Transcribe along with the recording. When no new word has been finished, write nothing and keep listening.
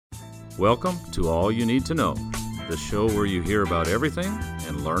Welcome to All You Need to Know, the show where you hear about everything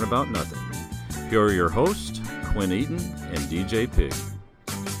and learn about nothing. Here are your hosts, Quinn Eaton and DJ Pig.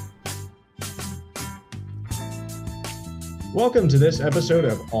 Welcome to this episode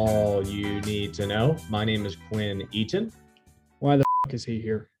of All You Need to Know. My name is Quinn Eaton. Why the f*** is he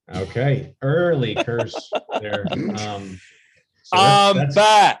here? Okay, early curse there. I'm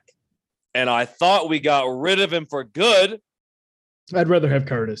back, and I thought we got rid of him for good. I'd rather have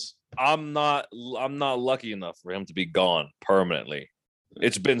Curtis. I'm not lucky enough for him to be gone permanently.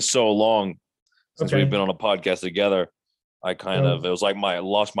 It's been so long since we've been on a podcast together. It was like I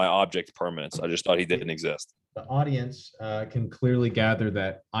lost my object permanence. I just thought he didn't exist. The audience can clearly gather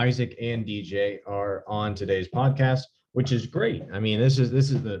that Isaac and DJ are on today's podcast, which is great. I mean, this is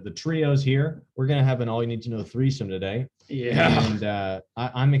the trios here. We're gonna have an All You Need to Know threesome today. Yeah, and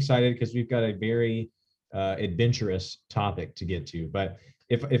I'm excited because we've got a very adventurous topic to get to. But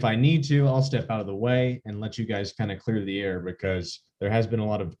if I need to, I'll step out of the way and let you guys kind of clear the air because there has been a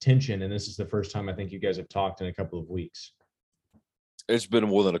lot of tension, and this is the first time I think you guys have talked in a couple of weeks. It's been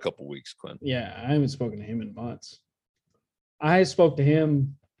more than a couple weeks, Quinn. yeah. I haven't spoken to him in months. I have spoken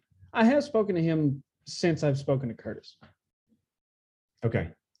to him since I've spoken to Curtis. Okay.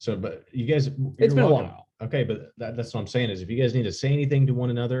 So, but you guys, It's been a welcome. while. Okay, but that's what I'm saying is if you guys need to say anything to one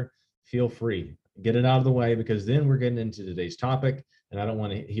another, feel free. Get it out of the way because then we're getting into today's topic, and I don't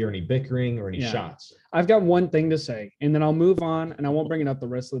want to hear any bickering or any Yeah. shots. I've got one thing to say, and then I'll move on, and I won't bring it up the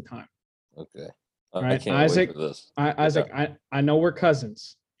rest of the time. Okay. All I right, can't Isaac. wait for this. Isaac, I know we're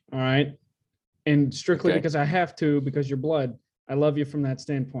cousins, all right? And strictly Okay. because I have to, because you're blood, I love you from that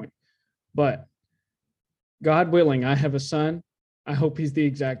standpoint. But God willing, I have a son. I hope he's the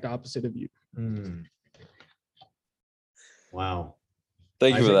exact opposite of you. Wow.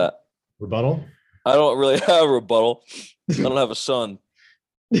 Thank you for Isaac? that. Rebuttal? I don't really have a rebuttal. I don't have a son.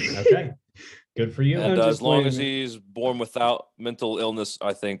 Okay. Good for you. And I'm just as long playing as it. he's born without mental illness,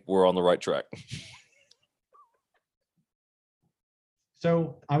 I think we're on the right track.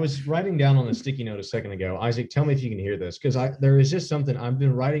 So I was writing down on a sticky note a second ago. Isaac, tell me if you can hear this because there is just something I've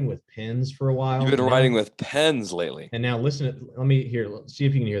been writing with pens for a while. You've been and now- writing with pens lately. And now listen, let me hear. Let's see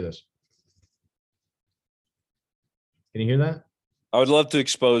if you can hear this. Can you hear that? I would love to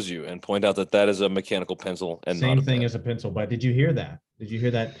expose you and point out that is a mechanical pencil and Same not a thing pen. as a pencil, but did you hear that? Did you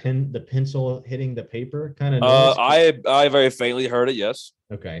hear that the pencil hitting the paper kind of? I very faintly heard it. Yes.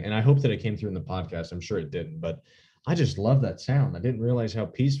 Okay, and I hope that it came through in the podcast. I'm sure it didn't, but I just love that sound. I didn't realize how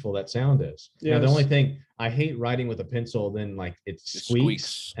peaceful that sound is. Now, the Yes. only thing I hate writing with a pencil, then like it squeaks,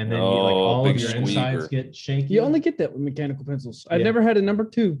 squeaks. and then you, like Oh, all of big your insides squeaker. get shaky. You only get that with mechanical pencils. I've Yeah. never had a number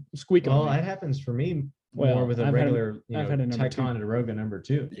 2 squeak well, on me. that happens for me Well, more with a I've had a- regular, I've had a number two. Ticonderoga number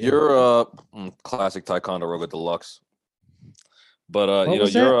 2. You're a classic Ticonderoga Deluxe. But What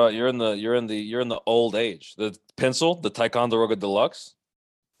was you're in the old age. The pencil, the Ticonderoga Deluxe.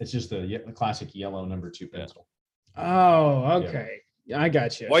 It's just a classic yellow number 2 pencil. Oh, okay. I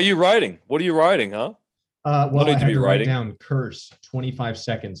got you. Why are you writing? What are you writing, huh? Well, need I to had be to write writing. down curse 25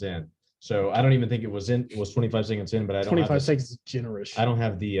 seconds in. So I don't even think it was 25 seconds in, but I don't 25 have seconds is generous. I don't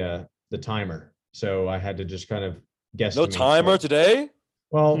have the timer. So I had to just kind of guess. No timer today?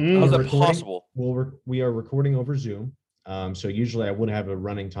 Well, Mm. How's we're that recording- possible? we are recording over Zoom. So usually I would have a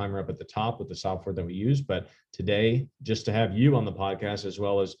running timer up at the top with the software that we use, but today, just to have you on the podcast as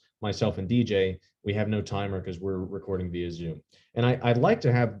well as myself and DJ, we have no timer because we're recording via Zoom. And I'd like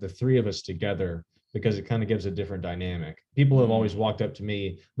to have the three of us together because it kind of gives a different dynamic. People have always walked up to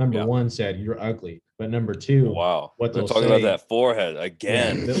me. Number Yeah. one said, "You're ugly," but number two, Wow. what They're they'll talking say- about that forehead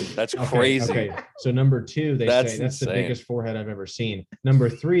again. Yeah, That's Okay, crazy. Okay, so number two, they That's say that's the insane. biggest forehead I've ever seen. Number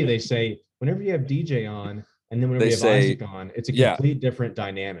three, they say whenever you have DJ on, and then whenever They you have say- Isaac on, it's a yeah. complete different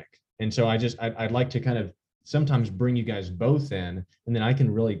dynamic. And so I'd like to kind of sometimes bring you guys both in, and then I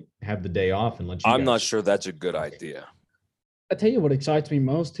can really have the day off and let you. I'm guys- not sure that's a good idea. I tell you what excites me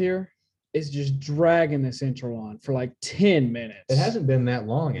most here is just dragging this intro on for like 10 minutes. It hasn't been that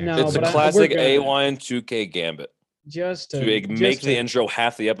long. Actually. No, It's a but classic we're good. A1 2K gambit Just to to make just the to- intro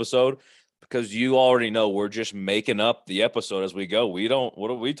half the episode because you already know we're just making up the episode as we go. What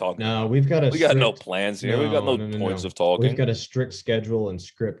are we talking about? No, we've got a. We got no strict- plans here. We've got no points of talking. We've got a strict schedule and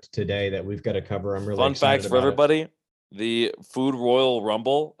script today that we've got to cover. I'm really Fun excited facts for about it. everybody. The Food Royal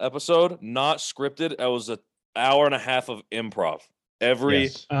Rumble episode, not scripted. It was an hour and a half of improv. Every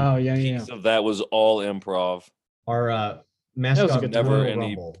Yes. Oh, yeah. piece of that was all improv. Our was a mascot good Never Royal any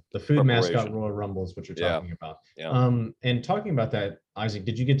Rumble, the food mascot preparation. Royal Rumble is what you're Yeah. talking about. Yeah. And talking about that, Isaac,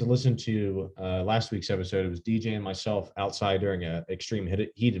 did you get to listen to last week's episode? It was DJ and myself outside during a extreme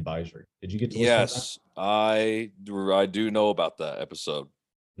heat advisory. Did you get to listen to that? Yes, I do know about that episode.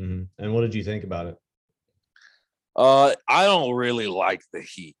 Mm-hmm. And what did you think about it? I don't really like the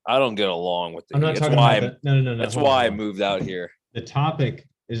heat. I don't get along with the I'm heat. not That's talking why about no. that's Hold on, why hold I on. moved out here. The topic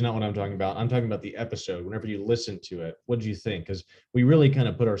is not what I'm talking about. I'm talking about the episode. Whenever you listen to it, what did you think? Because we really kind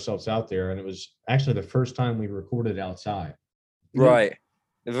of put ourselves out there, and it was actually the first time we recorded outside. Right.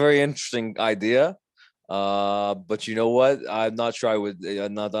 A very interesting idea. But you know what? I'm not sure I would. I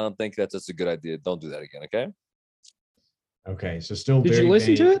don't think that's a good idea. Don't do that again. Okay. Okay, so still Did you very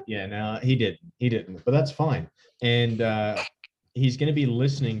listen to vague. it? Yeah, no, he didn't, but that's fine. And he's going to be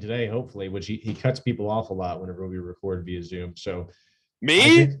listening today, hopefully, which he cuts people off a lot whenever we record via Zoom. So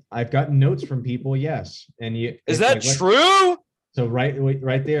Me? I've gotten notes from people, yes. And you Is that true? So right there. Is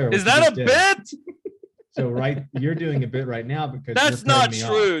what you that just a did. bit? So you're doing a bit right now because That's you're not cutting me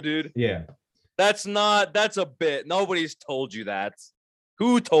true, off. dude. Yeah. That's a bit. Nobody's told you that.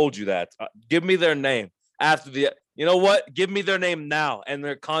 Who told you that? Give me their name after the. You know what? Give me their name now and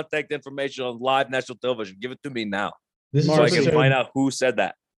their contact information on live national television. Give it to me now, This is so I can episode, find out who said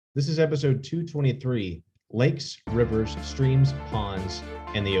that. This is episode 223: Lakes, Rivers, Streams, Ponds,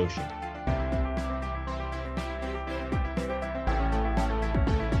 and the Ocean.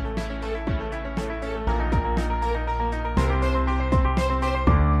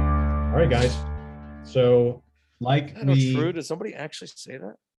 All right, guys. So, like Is that true? Did somebody actually say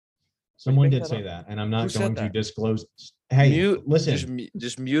that? someone make did that say up? that, and I'm not Who going said to that? disclose. Hey, Mute. listen.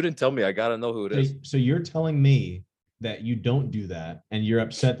 Just mute and tell me. I gotta know who it is. So you're telling me that you don't do that, and you're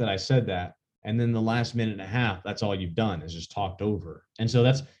upset that I said that, and then the last minute and a half, that's all you've done is just talked over. And so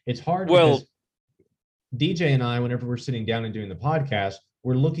it's hard. Well- because DJ and I, whenever we're sitting down and doing the podcast,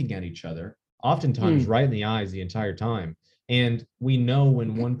 we're looking at each other, oftentimes right in the eyes the entire time. And we know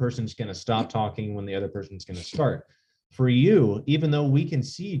when one person's going to stop talking, when the other person's going to start. For you, even though we can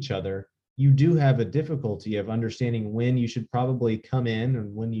see each other, you do have a difficulty of understanding when you should probably come in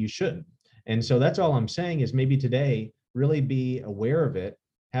and when you shouldn't. And so that's all I'm saying is maybe today, really be aware of it,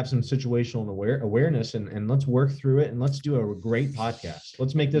 have some situational awareness, and let's work through it, and let's do a great podcast.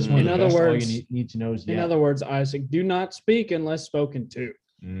 Let's make this one In the other best all words- you need to know is In other words, Isaac, do not speak unless spoken to.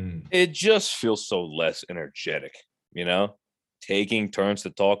 It just feels so less energetic, you know? Taking turns to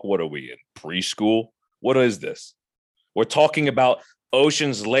talk. What are we in preschool? What is this? We're talking about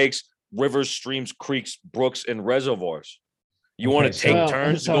oceans, lakes, rivers, streams, creeks, brooks, and reservoirs. You want Okay, to take so-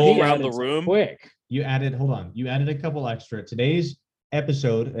 turns to so go he around the added some room? Quick. You added a couple extra. Today's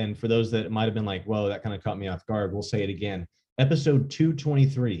episode, and for those that might have been like, whoa, that kind of caught me off guard, we'll say it again. Episode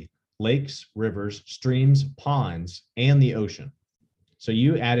 223, lakes, rivers, streams, ponds, and the ocean. So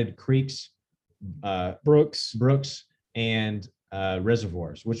you added creeks, Brooks. brooks, and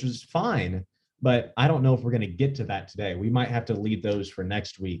reservoirs, which was fine, but I don't know if we're going to get to that today. We might have to leave those for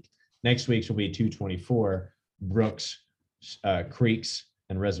next week. Next week's will be 224, brooks, creeks,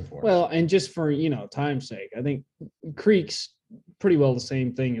 and reservoirs. Well, and just for time's sake, I think creeks pretty well the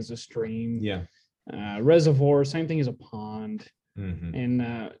same thing as a stream. yeah. Reservoir, same thing as a pond, Mhm. and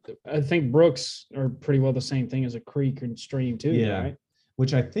I think brooks are pretty well the same thing as a creek and stream too. Yeah. Right?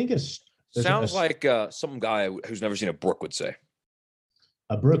 Which I think is Sounds like some guy who's never seen a brook would say.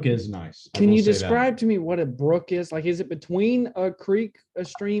 a brook is nice. I Can will you say that. describe to me what a brook is? Like, is it between a creek, a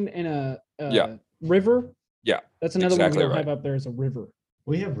stream, and a Yeah. river? Yeah, That's another exactly one we don't right. have up there is a river.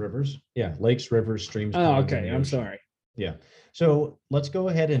 We have rivers. Yeah, lakes, rivers, streams. Oh, ponds, and okay. the I'm ocean. sorry. Yeah. So let's go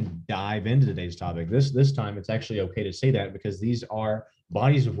ahead and dive into today's topic. This time it's actually okay to say that because these are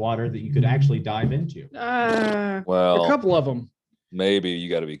bodies of water that you could actually dive into. A Well, couple of them. maybe you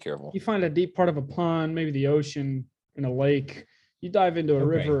got to be careful. You find a deep part of a pond, maybe the ocean, in a lake. You dive into a Okay.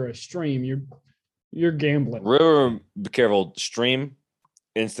 river or a stream, you're gambling. River, be careful. Stream,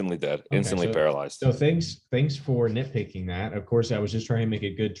 instantly dead, Okay, instantly so- paralyzed. So thanks for nitpicking that. Of course, I was just trying to make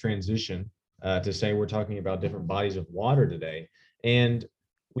a good transition to say we're talking about different bodies of water today. And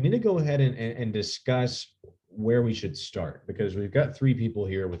we need to go ahead and discuss where we should start because we've got three people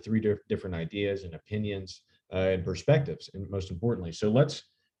here with three different ideas and opinions and perspectives, and most importantly. So let's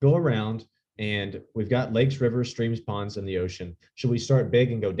go around and we've got lakes, rivers, streams, ponds, and the ocean. Should we start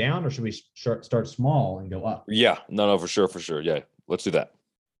big and go down, or should we start small and go up? Yeah, no, for sure. Yeah, let's do that.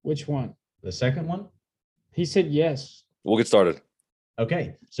 Which one? The second one? He said yes. We'll get started.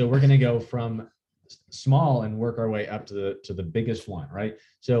 Okay, so we're going to go from small and work our way up to the biggest one, right?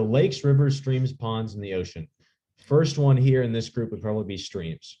 So lakes, rivers, streams, ponds, and the ocean. First one here in this group would probably be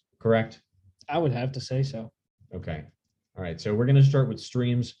streams, correct? I would have to say so. Okay. All right. So we're going to start with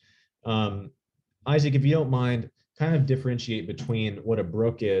streams. Isaac, if you don't mind, kind of differentiate between what a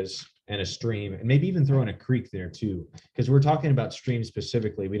brook is and a stream, and maybe even throw in a creek there too, because we're talking about streams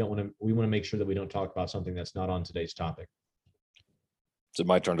specifically. We want to make sure that we don't talk about something that's not on today's topic. Is it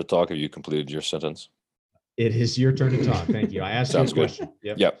my turn to talk? Have you completed your sentence? It is your turn to talk. Thank you. I asked you a Sounds good. question.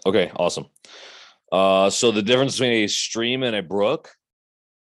 Yep. Yeah. Okay. Awesome. So the difference between a stream and a brook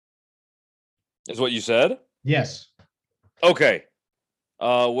is what you said? Yes. Okay.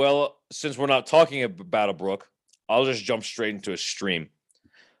 Well, since we're not talking about a brook, I'll just jump straight into a stream.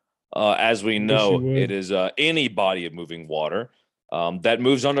 As we know, it is any body of moving water that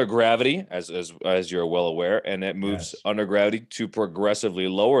moves under gravity, as you're well aware, and it moves under gravity to progressively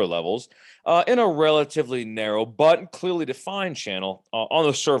lower levels in a relatively narrow but clearly defined channel on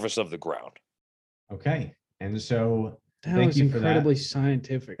the surface of the ground. Okay. And so that was incredibly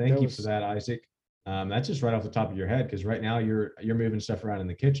scientific. Thank you for that, Isaac. That's just right off the top of your head, because right now you're moving stuff around in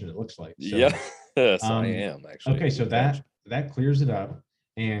the kitchen, it looks like. So, yes, I am actually. Okay, so that clears it up.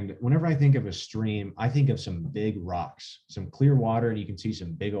 And whenever I think of a stream, I think of some big rocks, some clear water, and you can see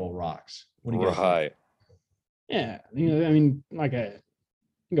some big old rocks. What do you guys think? Yeah, I mean, like you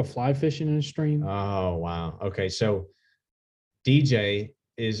can go fly fishing in a stream. Oh wow. Okay, so DJ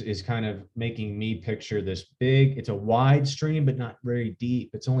is kind of making me picture this big. It's a wide stream, but not very deep.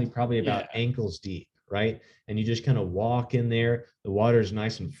 It's only probably about ankles deep, right? And you just kind of walk in there. The water is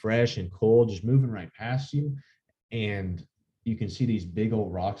nice and fresh and cold, just moving right past you, and you can see these big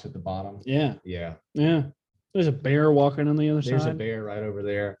old rocks at the bottom. Yeah. Yeah. There's a bear walking on the other side. There's a bear right over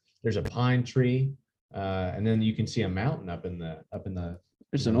there. There's a pine tree, and then you can see a mountain up in the.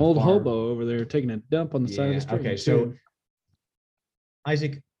 There's an old hobo over there taking a dump on the side of the stream. Okay, so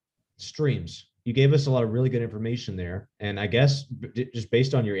Isaac, streams. You gave us a lot of really good information there, and I guess just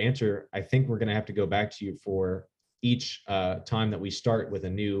based on your answer, I think we're going to have to go back to you for each time that we start with a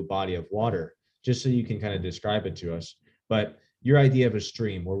new body of water, just so you can kind of describe it to us. But your idea of a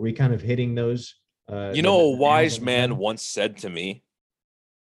stream, were we kind of hitting those? A wise man once said to me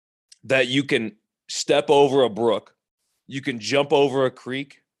that you can step over a brook, you can jump over a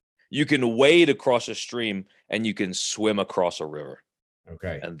creek, you can wade across a stream, and you can swim across a river.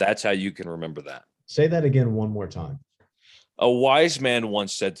 Okay. And that's how you can remember that. Say that again one more time. A wise man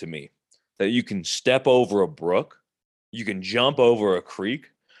once said to me that you can step over a brook, you can jump over a creek,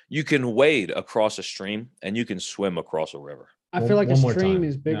 you can wade across a stream, and you can swim across a river. I feel like a stream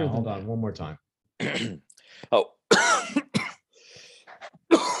is bigger than hold on, one more time. Oh.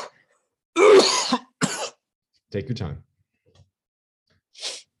 Take your time.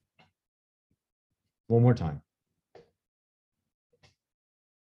 One more time.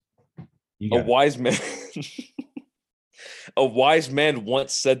 A wise man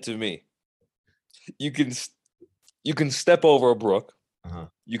once said to me, you can step over a brook,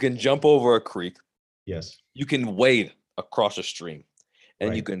 you can jump over a creek, yes, you can wade across a stream,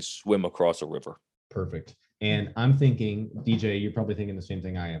 and you can swim across a river. Perfect. And I'm thinking, DJ, you're probably thinking the same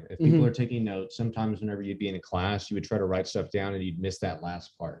thing I am. If people are taking notes, sometimes whenever you'd be in a class, you would try to write stuff down and you'd miss that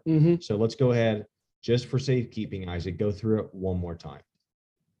last part. So let's go ahead, just for safekeeping, Isaac, go through it one more time.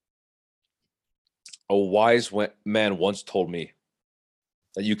 A wise man once told me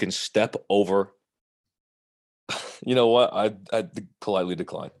that you can step over. You know what? I politely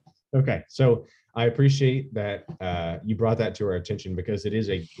decline. Okay. So I appreciate that you brought that to our attention, because it is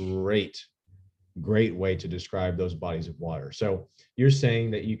a great way to describe those bodies of water. So you're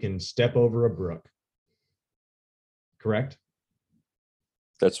saying that you can step over a brook, correct?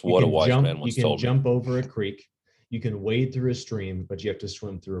 That's what a wise man once told me. You can jump over a creek, you can wade through a stream, but you have to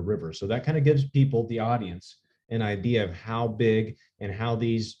swim through a river. So that kind of gives people, the audience, an idea of how big and how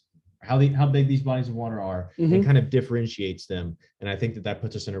big these bodies of water are, and kind of differentiates them. And I think that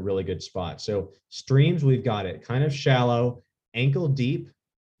puts us in a really good spot. So streams, we've got it kind of shallow, ankle deep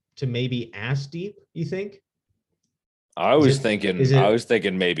to maybe ass deep, you think? I was thinking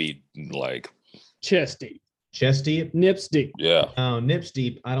maybe like chest deep. Chest deep? Nips deep. Yeah. Oh, nips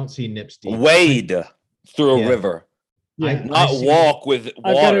deep. I don't see nips deep. Wade through a river. Yeah. Not walk with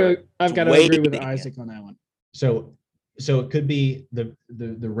water. I've got to agree with Isaac on that one. So it could be the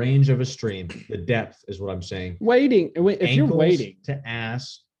range of a stream, the depth is what I'm saying. Wading. If you're wading to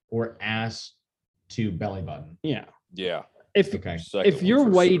ass or ass to belly button. Yeah. Yeah. If you're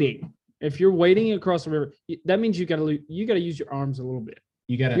wading, if you're wading across the river, that means you got to use your arms a little bit.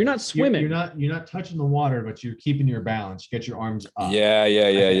 You're not swimming. You're not touching the water, but you're keeping your balance. You get your arms up. Yeah.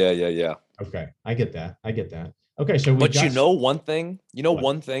 Okay, I get that. Okay, so one thing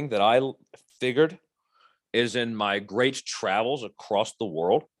that I figured is in my great travels across the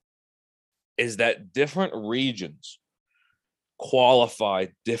world is that different regions qualify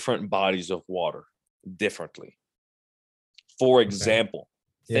different bodies of water differently. For example,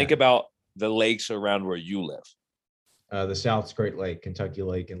 think about the lakes around where you live. The South's Great Lake, Kentucky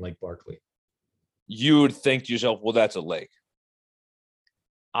Lake, and Lake Barkley. You would think to yourself, well, that's a lake.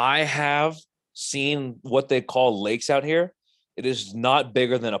 I have seen what they call lakes out here. It is not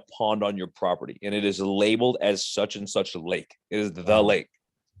bigger than a pond on your property, and it is labeled as such and such a lake. It is the Wow. lake.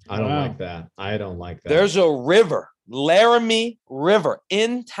 I don't Wow. like that. I don't like that. There's a river, Laramie River,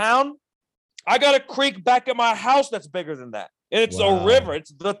 in town. I got a creek back at my house that's bigger than that. And it's Wow. a river.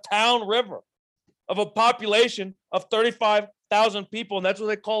 It's the town river of a population of 35,000 people, and that's what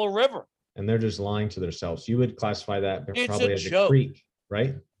they call a river. And they're just lying to themselves. You would classify that It's probably a as a joke. creek,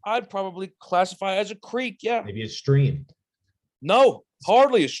 right? I'd probably classify it as a creek. Yeah. Maybe a stream. No,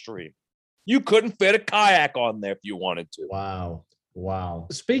 hardly a stream. You couldn't fit a kayak on there if you wanted to. Wow. Wow.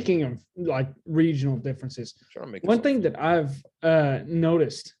 Speaking of like regional differences, Trying to make one it thing that I've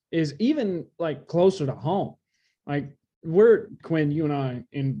noticed is even like closer to home, like we're Quinn, you and I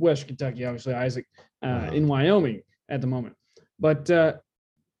in West Kentucky, obviously Isaac in Wyoming at the moment. But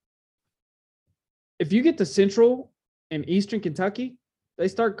if you get to central and eastern Kentucky, they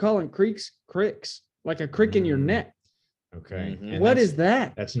start calling creeks cricks, like a crick in your Mm. neck. Okay. Mhm. And What that's- is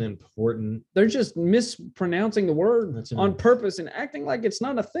that? That's an important. They're just mispronouncing the word That's an- on purpose and acting like it's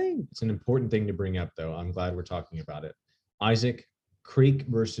not a thing. It's an important thing to bring up, though. I'm glad we're talking about it. Isaac, creek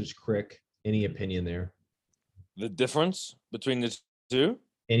versus crick. Any opinion there? the difference between the two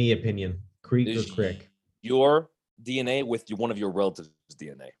Any opinion? Creek is or crick? your DNA with one of your relatives'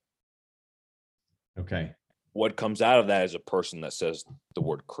 DNA. Okay. What comes out of that is a person that says the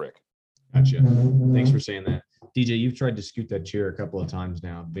word crick. Gotcha. Thanks for saying that. DJ, you've tried to scoot that chair a couple of times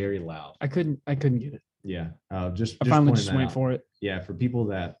now. Very loud. I couldn't get it. Yeah. Just I finally pointing just that went out. for it. Yeah, for people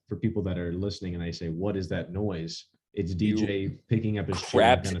that are listening and they say, "What is that noise?" It's DJ picking up his chair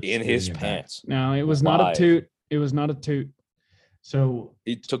and Crapped kind of in spinning his it back. pants. No, it was not a Live. toot. It was not a toot. So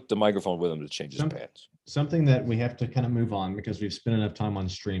He took the microphone with him to change his Some- pants. something that we have to kind of move on because we've spent enough time on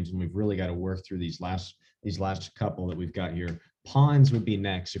streams and we've really got to work through these last couple that we've got here. Ponds would be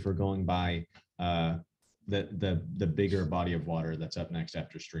next if we're going by the bigger body of water that's up next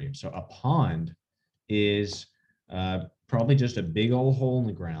after stream. So a pond is probably just a big old hole in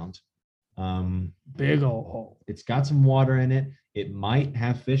the ground. Big old hole. It's got some water in it. It might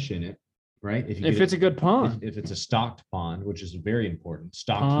have fish in it, right? If get it's it- a good pond. if it's a stocked pond, which is very important,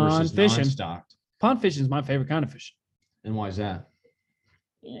 stocked Pond versus fishing. non-stocked. Pond fishing is my favorite kind of fishing. And why is that?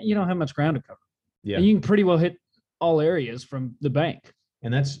 You don't have much ground to cover. Yeah. And you can pretty well hit all areas from the bank.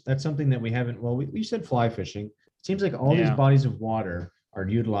 And that's something that we haven't. Well, we said fly fishing. It seems like all these Yeah. bodies of water are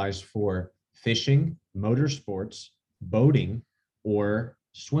utilized for fishing, motorsports, boating, or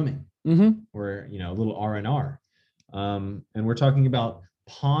swimming, Mm-hmm. or a little R&R. And we're talking about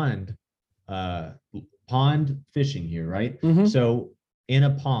pond fishing here, right? Mhm. So in a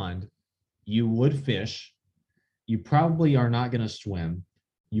pond, you would fish. You probably are not going to swim.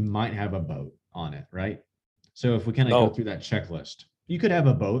 You might have a boat on it, right? So if we kind of No. go through that checklist, you could have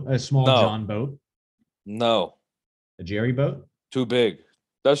a boat, a small No. John boat, No, a Jerry boat. too big.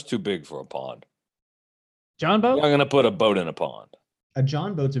 That's too big for a pond. John I'm boat? not gonna put a boat in a pond. A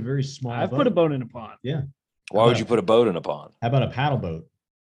John boat's a very small I've boat. put a boat in a pond. Why would you put a boat in a pond? How about a paddle boat?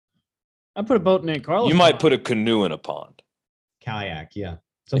 I put a boat in Aunt Carla's You might pond. put a canoe in a pond. Kayak, yeah. If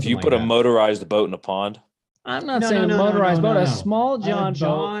Something you like put a that. motorized boat in a pond, I'm not No, saying no, a no, no, motorized no, boat, no, a no. small John boat.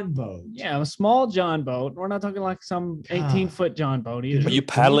 John boat. Yeah, a small John boat. We're not talking like some 18-foot John boat either. are you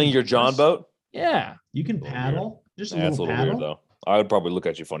paddling your John boat? Yeah. You can Little paddle. Just a That's a little little paddle. weird though. I would probably look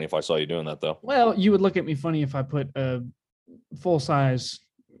at you funny if I saw you doing that though. Well, you would look at me funny if I put a full-size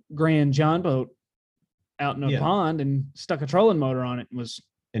Grand John boat out in a Yeah. pond and stuck a trolling motor on it and was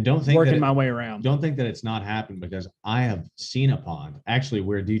And don't think working that my way around. don't think that it's not happened, because I have seen a pond actually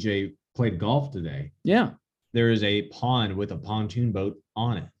where DJ played golf today. Yeah. There is a pond with a pontoon boat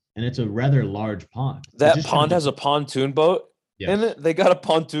on it, and it's a rather large pond. It That just pond kinda- has a pontoon boat Yes. in it. They got a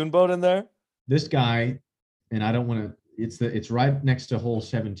pontoon boat in there. This guy, and I don't want to. It's right next to hole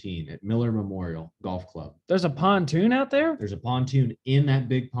 17 at Miller Memorial Golf Club. There's a pontoon out there? There's a pontoon in that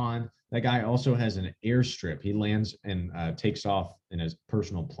big pond. That guy also has an airstrip. He lands and takes off in his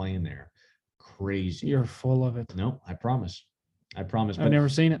personal plane there. Crazy. You're full of it. No, I promise. I promise. I've But never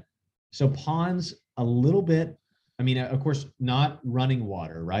seen it. so ponds, a little bit. I mean, of course, not running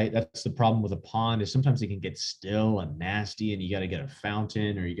water, right? That's the problem with a pond, is sometimes it can get still and nasty, and you got to get a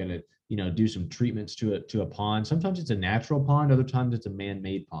fountain, or you got to, do some treatments to a pond. Sometimes it's a natural pond, other times it's a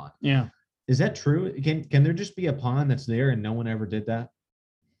man-made pond. Yeah. Is that true? Can there just be a pond that's there and no one ever did that?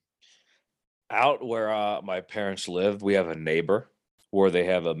 Out where my parents lived, we have a neighbor where they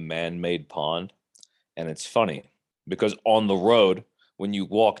have a man-made pond, and it's funny because on the road, when you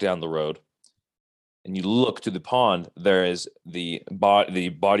walk down the road and you look to the pond, there is the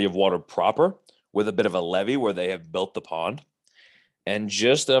body of water proper with a bit of a levee where they have built the pond, and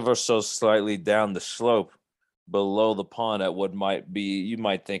just ever so slightly down the slope below the pond at what you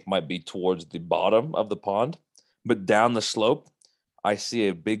might think might be towards the bottom of the pond, but down the slope, I see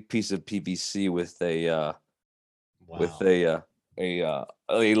a big piece of PVC with a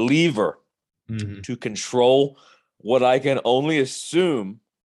lever to control what I can only assume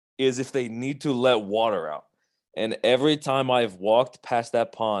is if they need to let water out. And every time I've walked past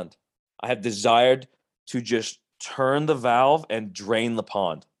that pond, I have desired to just turn the valve and drain the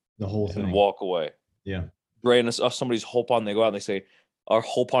pond. The whole thing. And walk away. Yeah. Drain somebody's whole pond. They go out and they say, our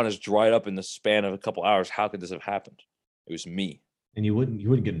whole pond is dried up in the span of a couple hours. How could this have happened? It was me. And you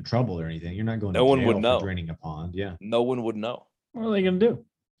wouldn't get in trouble or anything. You're not going no to one jail would for know. draining a pond. Yeah. No one would know. What are they going to do?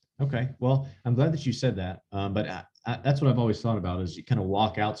 Okay. Well, I'm glad that you said that. But that's what I've always thought about is you kind of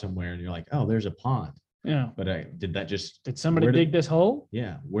walk out somewhere and you're like, oh, there's a pond. Yeah. But did somebody dig this hole?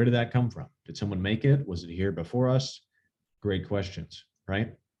 Yeah. Where did that come from? Did someone make it? Was it here before us? Great questions,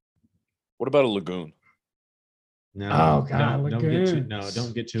 right? What about a lagoon? No. Oh, God,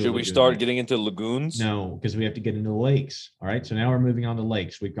 don't get to. Should we start getting into lagoons? No, because we have to get into lakes. All right. So now we're moving on to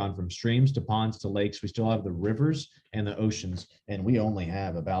lakes. We've gone from streams to ponds to lakes. We still have the rivers and the oceans, and we only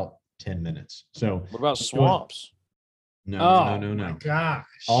have about 10 minutes. So what about swamps? No. My gosh.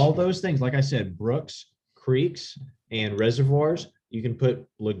 All those things, like I said, brooks, creeks, and reservoirs. You can put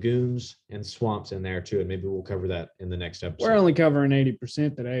lagoons and swamps in there too, and maybe we'll cover that in the next episode. We're only covering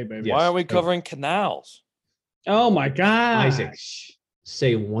 80% today, baby. Yes. Why are we covering canals? Oh my God. Isaac,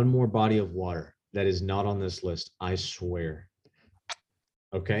 say one more body of water that is not on this list. I swear.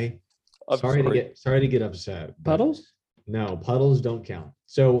 Okay. Sorry to get upset. Puddles? No, puddles don't count.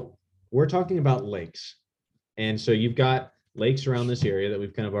 So we're talking about lakes. And so you've got lakes around this area that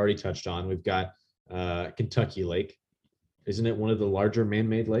we've kind of already touched on. We've got Kentucky Lake. Isn't it one of the larger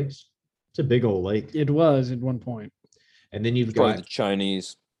man-made lakes? It's a big old lake. It was at one point. And then you've Probably got the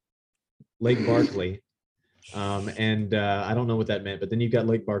Chinese. Lake Barkley. I don't know what that meant, but then you've got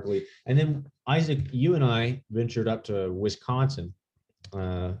Lake Barkley. And then Isaac, you and I ventured up to Wisconsin.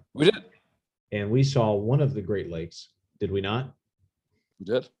 We did. And we saw one of the Great Lakes. Did we not? We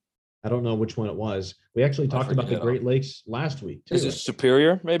did. I don't know which one it was. We actually talked about the Great Lakes last week too. Is it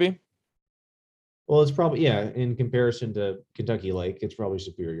Superior, maybe? Well, it's probably, in comparison to Kentucky Lake, it's probably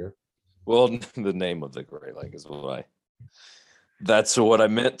superior. Well, the name of the Great Lake is that's what I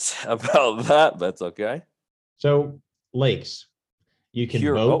meant about that. That's okay. So lakes, you can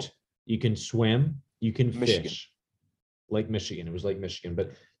boat, you can swim, you can Michigan. fish. Lake Michigan. It was Lake Michigan,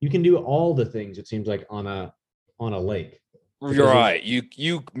 but you can do all the things, it seems like, on a lake. You're right. You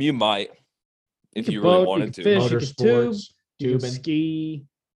might, if you really wanted to. Fish, you could tube, you tubing, could ski.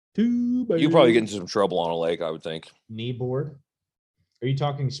 You probably get into some trouble on a lake, I would think. knee board. Are you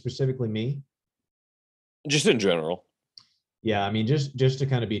talking specifically me? Just in general. Yeah, I mean, just to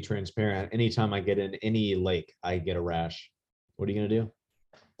kind of be transparent, anytime I get in any lake, I get a rash. What are you gonna do?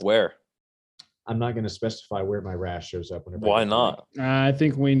 Where? I'm not gonna specify where my rash shows up. Whenever I Why get to the lake. not? I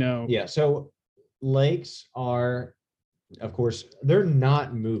think we know. Yeah, so lakes are, of course, they're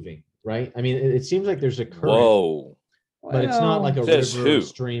not moving, right? I mean, it seems like there's a current, Whoa. but it's not like a Says river, or a who?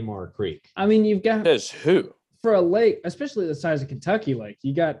 stream, or a creek. I mean, you've got Says who? for a lake, especially the size of Kentucky Lake,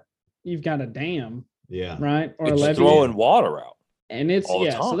 you've got a dam, Yeah. right? Or a It's levee. throwing water out. And it's all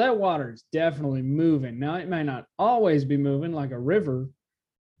the so time. that water is definitely moving. Now it may not always be moving like a river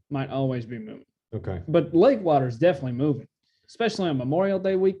might always be moving, Okay. but lake water is definitely moving, especially on Memorial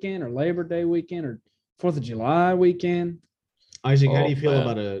Day weekend or Labor Day weekend or 4th of July weekend. Isaac, how do you Oh, feel man.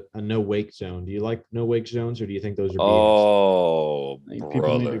 about a no wake zone? Do you like no wake zones, or do you think those are BS? Oh, I think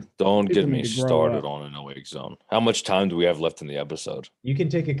people need brother. to- Don't people get me need to grow started up. on a no-wake zone. How much time do we have left in the episode? You can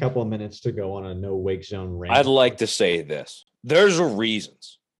take a couple of minutes to go on a no wake zone rant. I'd like to say this. There's a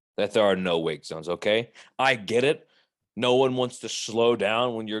reasons that there are no wake zones, okay? I get it. No one wants to slow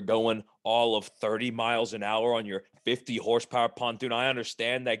down when you're going all of 30 miles an hour on your 50 horsepower pontoon. I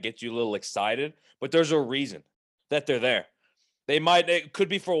understand that gets you a little excited, but there's a reason that they're there. It could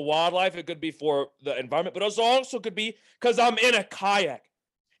be for wildlife, it could be for the environment, but it also could be because I'm in a kayak.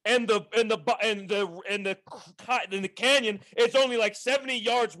 And the canyon, it's only like 70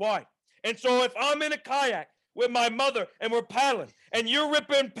 yards wide. And so if I'm in a kayak with my mother and we're paddling and you're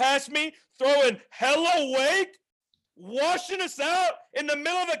ripping past me, throwing hella wake, washing us out in the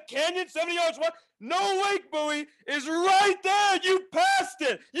middle of a canyon 70 yards wide, no wake buoy is right there. You passed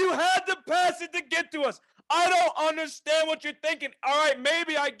it. You had to pass it to get to us. I don't understand what you're thinking. All right,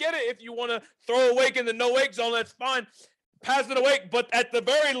 maybe I get it. If you want to throw a wake in the no wake zone, that's fine. Pass it away, but at the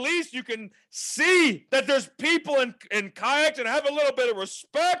very least, you can see that there's people in kayaks and have a little bit of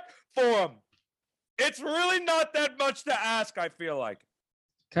respect for them. It's really not that much to ask, I feel like.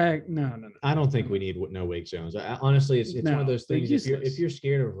 Kayak? No. I don't think we need no wake zones. Honestly, it's one of those they're things. If useless. you're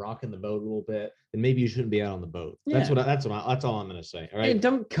scared of rocking the boat a little bit, then maybe you shouldn't be out on the boat. That's Yeah. that's all I'm gonna say. All right. Hey,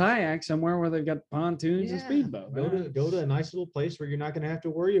 don't kayak somewhere where they've got pontoons and speedboat. Go to a nice little place where you're not going to have to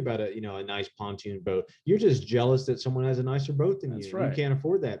worry about a nice pontoon boat. You're just jealous that someone has a nicer boat than That's you. right. You can't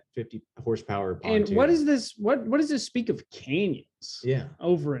afford that 50 horsepower pontoon. And what is this? What does this speak of canyons? Yeah.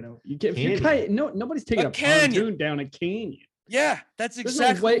 Over and over. If you're Canyon. nobody's taking A a canyon. pontoon down a canyon. Yeah, that's There's no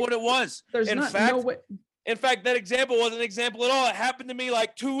exactly way- what it was. There's In not fact, no way. In fact, that example wasn't an example at all. It happened to me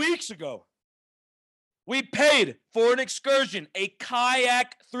like 2 weeks ago. We paid for an excursion, a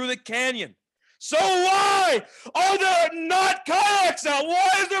kayak through the canyon. So why are there not kayaks out? Why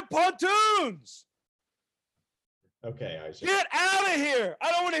is there pontoons? Okay, Isaac. Get out of here.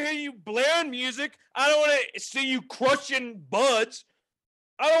 I don't want to hear you blaring music. I don't want to see you crushing buds.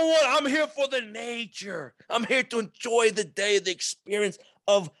 I'm here for the nature. I'm here to enjoy the day, the experience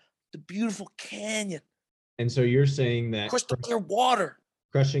of the beautiful canyon. And so you're saying that Crystal clear water.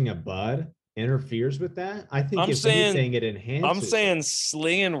 crushing a bud interferes with that? I think I'm if saying- anything, it enhances. I'm saying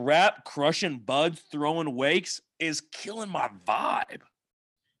slinging rap, crushing buds, throwing wakes is killing my vibe.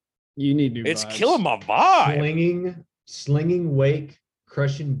 You need new. It's vibes. killing my vibe. slinging wake,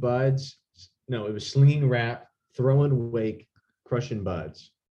 crushing buds. No, it was slinging rap, throwing wake, crushing buds.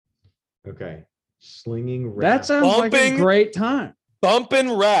 Okay, slinging rap. That sounds like a Bumping. great time.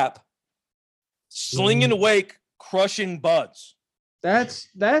 Bumping rap, slinging wake, crushing buds. That's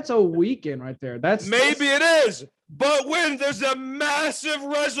a weekend right there. Maybe it is, but when there's a massive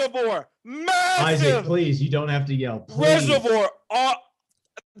reservoir, Isaac, massive please, you don't have to yell. Please. reservoir,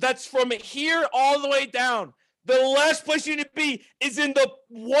 that's from here all the way down. The last place you need to be is in the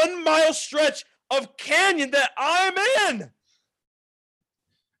 1 mile stretch of canyon that I'm in.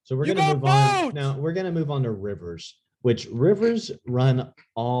 So we're You going to got move on. boats! Now we're going to move on to rivers, which rivers run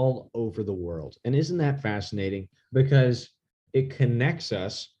all over the world. And isn't that fascinating? Because it connects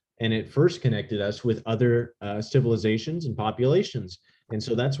us, and it first connected us with other civilizations and populations. And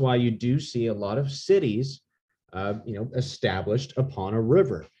so that's why you do see a lot of cities, established upon a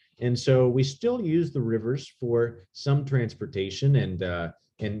river. And so we still use the rivers for some transportation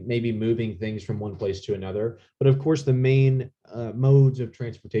and maybe moving things from one place to another. But of course, the main modes of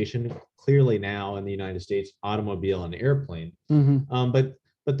transportation clearly now in the United States, automobile and airplane.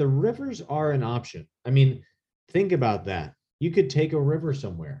 But the rivers are an option. I mean, think about that. You could take a river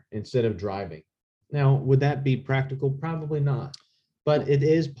somewhere instead of driving. Now, would that be practical? Probably not. But it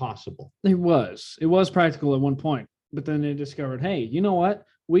is possible. It was practical at one point, but then they discovered, hey, you know what?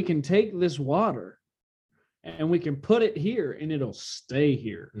 We can take this water and we can put it here and it'll stay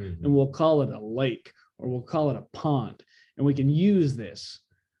here. Mhm. And we'll call it a lake or we'll call it a pond. And we can use this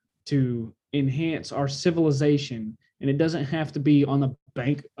to enhance our civilization. And it doesn't have to be on the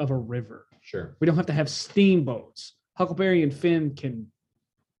bank of a river. Sure. We don't have to have steamboats. Huckleberry and Finn can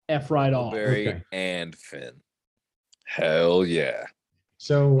F right off. Huckleberry Okay. and Finn. Hell yeah.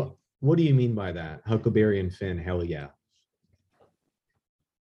 So what do you mean by that? Huckleberry and Finn, hell yeah.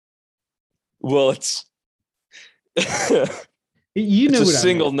 Well, it's You knew it's a what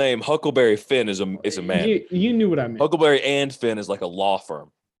single I meant. name. Huckleberry Finn is a man. You knew what I meant. Huckleberry and Finn is like a law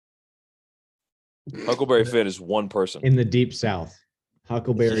firm. Huckleberry Finn is one person. In the deep south,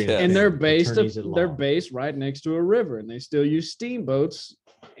 Huckleberry Yeah. And Finn, they're attorneys at law. based right next to a river, and they still use steamboats,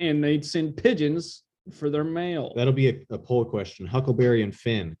 and they'd send pigeons for their mail. That'll be a poll question. Huckleberry and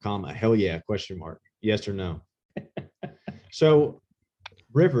Finn, comma, hell yeah, question mark. Yes or no? So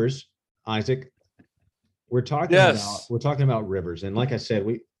rivers, Isaac, we're talking about rivers. And like I said,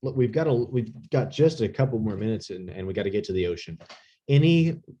 we've got just a couple more minutes and we got to get to the ocean.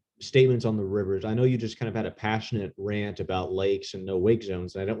 Any statements on the rivers? I know you just kind of had a passionate rant about lakes and no wake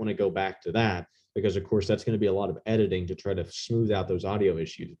zones. And I don't want to go back to that because of course that's going to be a lot of editing to try to smooth out those audio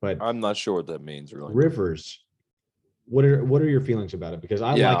issues. But I'm not sure what that means really. rivers, what are your feelings about it? Because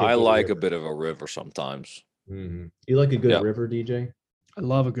I like a river. bit of a river sometimes. Mhm. You like a good Yeah. river, DJ? I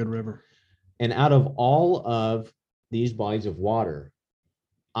love a good river. And out of all of these bodies of water,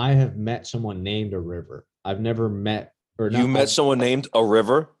 I have met someone named a river. I've never met You met someone named a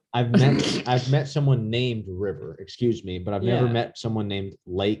river? I've met someone named river, excuse me, but I've never Yeah. met someone named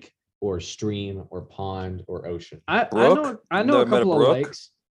lake or stream or pond or ocean. I Brook? know a Never met a couple of brook?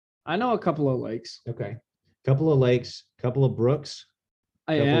 lakes. I know a couple of lakes. Okay. Couple of lakes, couple of brooks.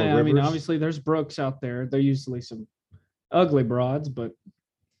 Couple of I mean, rivers. obviously there's brooks out there. They're usually some ugly broads, but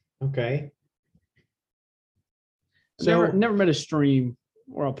Okay. So never met a stream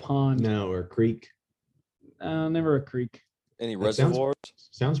or a pond. no, or creek. Never a creek. Any That sounds- reservoirs?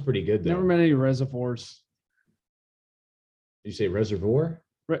 Sounds pretty good though. Never met any reservoirs. Did you say reservoir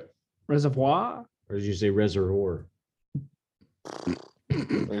Reservoir? or did you say reservoir?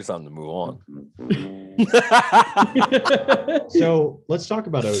 Maybe time to move on. So let's talk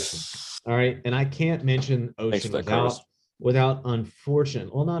about ocean. All right. And I can't mention Thanks ocean for that, without Curtis.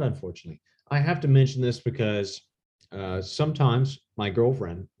 not unfortunately. I have to mention this because sometimes my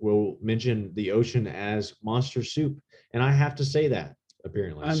girlfriend will mention the ocean as monster soup. And I have to say that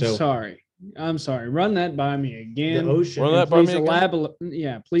apparently. I'm so sorry. I'm sorry. Run that by me the again. ocean Run is that by Please me again? elaborate.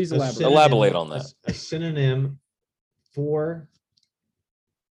 Yeah, please a elaborate. synonym- Elaborate on that. A synonym for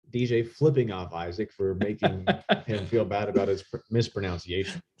DJ flipping off Isaac for making him feel bad about his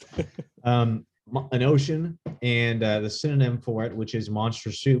mispronunciation. An ocean and the synonym for it, which is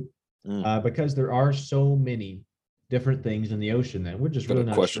monster soup, because there are so many different things in the ocean that we're just Got a really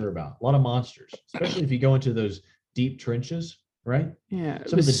not question. sure about. A lot of monsters, especially if you go into those deep trenches, right? Yeah,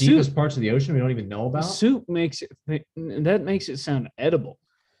 Some of the deepest parts of the ocean we don't even know about. soup makes it. That makes it sound edible.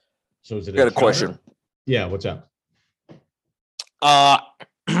 So is it? I got a chowder? question. Yeah, what's up?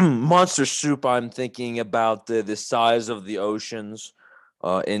 Monster soup. I'm thinking about the size of the oceans,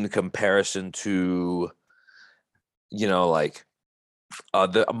 in comparison to, like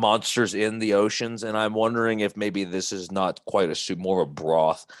the monsters in the oceans, and I'm wondering if maybe this is not quite a soup, more of a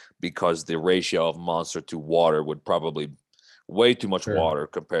broth, because the ratio of monster to water would probably way too much Sure. water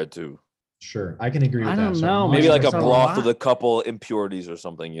compared to Sure, I can agree with I that. don't So know, maybe man. like a There's a broth with lot. a couple impurities or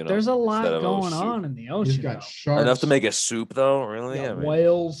something. There's a lot instead of a going soup. on in the You've ocean. got though. sharks, Enough to make a soup, though. Really? You got I mean,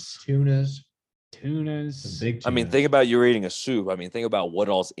 whales, tunas, some tunas. big. I mean, tunas. think about you're eating a soup. I mean, think about what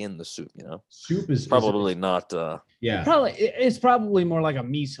ell's in the soup. soup is Probably not. yeah. It's probably more like a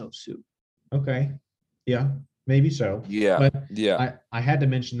miso soup. Okay. Yeah, maybe so. Yeah. But Yeah. I had to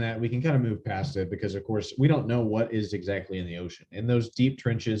mention that we can kind of move past it because, of course, we don't know what is exactly in the ocean. In those deep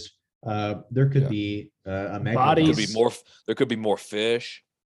trenches, there could Yeah. be a Bodies. Could megalodon. be more. There could be more fish.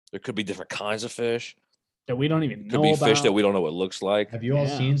 There could be different kinds of fish. That we don't even Could know be about. fish that we don't know what it looks like. Have you all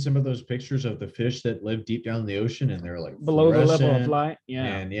Yeah. seen some of those pictures of the fish that live deep down in the ocean and they're like below the level of fluorescent, light. Yeah.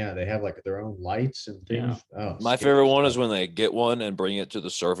 And yeah, they have like their own lights and Yeah. things. Oh, My scary favorite one stuff. is when they get one and bring it to the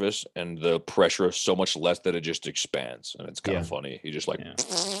surface, and the pressure is so much less that it just expands, and it's kind Yeah. of funny. You just like, Yeah.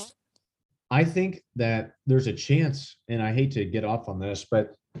 I think that there's a chance, and I hate to get off on this,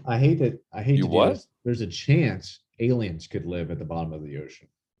 but I hate You to do what? this. There's a chance aliens could live at the bottom of the ocean.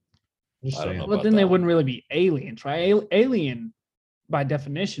 Just I don't saying. know But about then they that. wouldn't really be aliens, right? Alien, by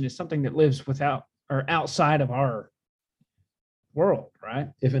definition, is something that lives without or outside of our world, right?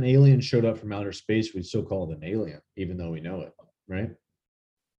 If an alien showed up from outer space, we'd still call it an alien, even though we know it, right?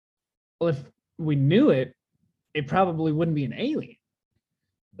 Well, if we knew it, it probably wouldn't be an alien.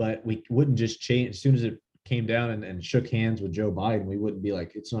 But we wouldn't just change as soon as it came down and shook hands with Joe Biden. We wouldn't be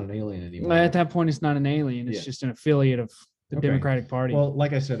like, it's not an alien anymore. At that point, it's not an alien. It's Yeah. just an affiliate of the Okay. Democratic Party. Well,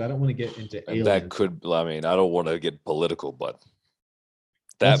 like I said, I don't want to get into and aliens. that could. I mean, I don't want to get political, but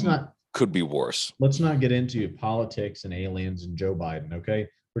let's that not could be worse. let's not get into politics and aliens and Joe Biden. Okay,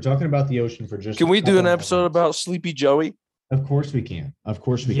 we're talking about the ocean for just. Can a we do couple an more episode minutes. about Sleepy Joey? Of course we can. Of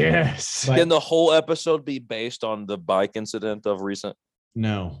course we can. yes. But- Can the whole episode be based on the bike incident of recent?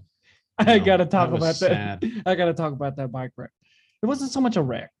 No. I No, gotta talk was about that. sad. I gotta talk about that bike wreck. It wasn't so much a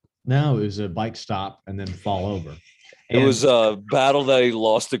wreck. No, it was a bike stop and then fall over. It And was a battle that he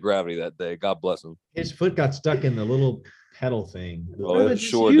lost to gravity that day. God bless him. his foot got stuck in the little pedal thing. Oh, but it just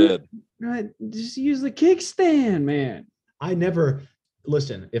sure you- did. Right? Just use the kickstand, man. I never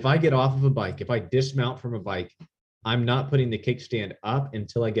listen. If I get off of a bike, if I dismount from a bike, I'm not putting the kickstand up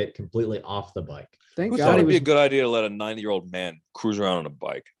until I get completely off the bike. Thank Who God thought he it'd be was. a good idea to let a 90-year-old man cruise around on a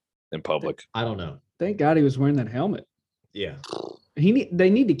bike in public? I don't know. Thank God he was wearing that helmet. Yeah. They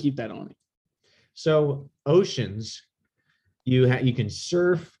need to keep that on him. So oceans, you can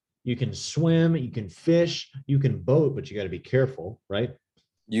surf, you can swim, you can fish, you can boat, but you got to be careful, right?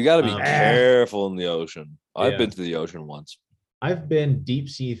 You got to be Um, careful in the ocean. I've Yeah. been to the ocean once. I've been deep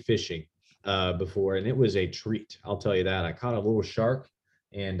sea fishing before, and it was a treat. I'll tell you that. I caught a little shark,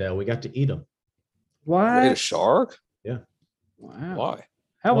 and we got to eat them. What? Wait, a shark? Wow. Why?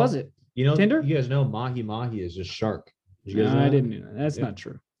 How Well, was it? You know, Tender? you guys know mahi mahi is just shark. Did you No, guys know I that? didn't know that. That's Yeah. not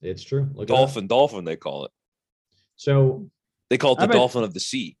true. It's true. Look it up. Dolphin, they call it. So They call it I the bet- dolphin of the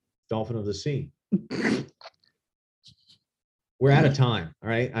sea. dolphin of the sea. We're out of time. All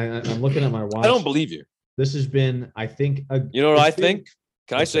right. I'm looking at my watch. I don't believe you. This has been, I think, You know what I it's been- think?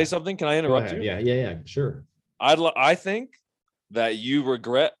 Can I What's say that? something? Can I Go interrupt ahead. you? Yeah. Sure. I think that you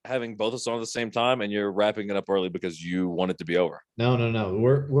regret having both of us on at the same time and you're wrapping it up early because you want it to be over? No.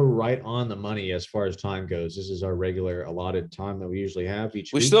 We're right on the money as far as time goes. This is our regular allotted time that we usually have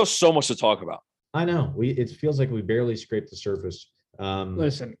each week. We still have so much to talk about. I know. It feels like we barely scraped the surface.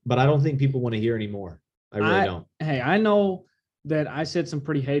 Listen, but I don't think people want to hear anymore. I really don't. Hey, I know that I said some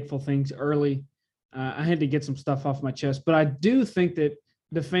pretty hateful things early. I had to get some stuff off my chest, but I do think that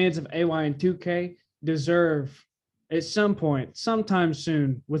the fans of AY and 2K deserve at some point, sometime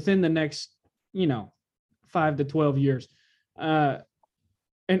soon, within the next, 5 to 12 years, an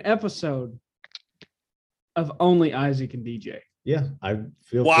episode of only Isaac and DJ. Yeah, I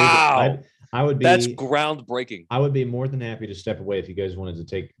feel. Wow, I would be. That's groundbreaking. I would be more than happy to step away if you guys wanted to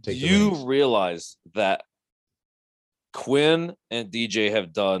take. You realize that Quinn and DJ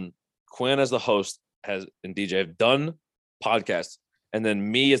have done. Quinn as the host and DJ have done podcasts, and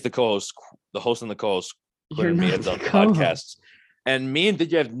then me as the co-host, the host and the co-host. Quinn and me have done podcasts, and me and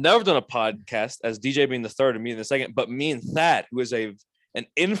DJ have never done a podcast. As DJ being the third and me in the second, but me and Thad, who is an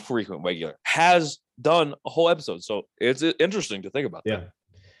infrequent regular, has done a whole episode. So it's interesting to think about. Yeah,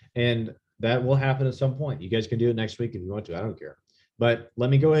 and that will happen at some point. You guys can do it next week if you want to. I don't care. But let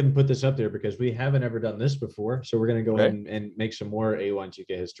me go ahead and put this up there because we haven't ever done this before. So we're going to go ahead and make some more AY and 2K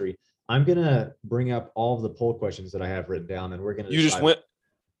history. I'm going to bring up all of the poll questions that I have written down, and we're going to.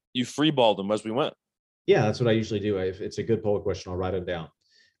 You freeballed them as we went. Yeah, that's what I usually do. If it's a good poll question, I'll write it down.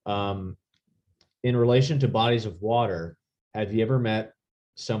 In relation to bodies of water, have you ever met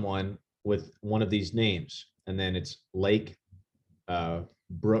someone with one of these names? And then it's lake,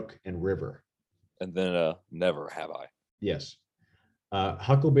 brook, and river. And then never have I. Yes.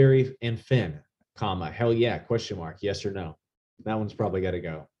 Huckleberry and Finn, comma, hell yeah, question mark, yes or no. That one's probably got to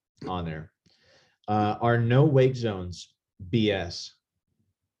go on there. Are no wake zones BS?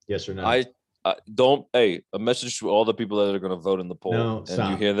 Yes or no? A message to all the people that are going to vote in the poll.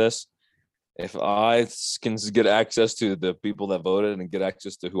 You hear this? If I can get access to the people that voted and get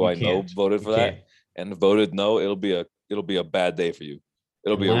access to who I know voted for that and voted no, it'll be a bad day for you.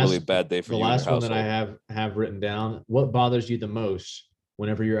 It'll be a really bad day for you. The last one that I have written down: what bothers you the most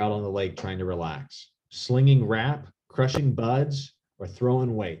whenever you're out on the lake trying to relax? Slinging rap, crushing buds, or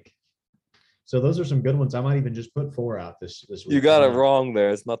throwing wake? So those are some good ones. I might even just put 4 out this week. You got it wrong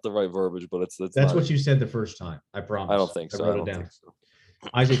there. It's not the right verbiage, but that's what you said the first time. I promise. I don't think so. I wrote it down.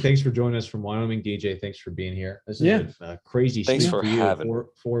 Isaac, thanks for joining us from Wyoming. DJ, thanks for being here. This is a crazy. Thanks for having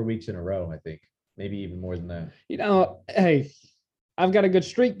 4 weeks in a row. I think maybe even more than that. Hey, I've got a good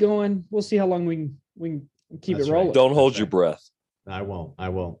streak going. We'll see how long we can keep it rolling. Right. Don't hold your breath. I won't.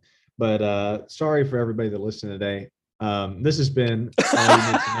 But sorry for everybody that listened today. This has been All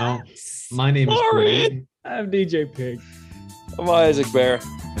You Need to Know. My name is Quinn. I'm DJ Pig. I'm Isaac Bear.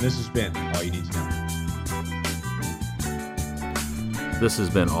 And this has been All You Need to Know. This has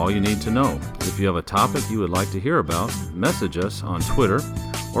been All You Need to Know. If you have a topic you would like to hear about, message us on Twitter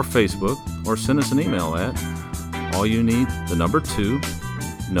or Facebook, or send us an email at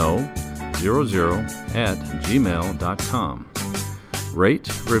allyouneedtoknow00@gmail.com.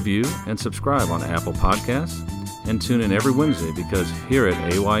 Rate, review, and subscribe on Apple Podcasts, and tune in every Wednesday because here at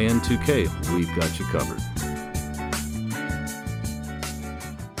AYN2K, we've got you covered.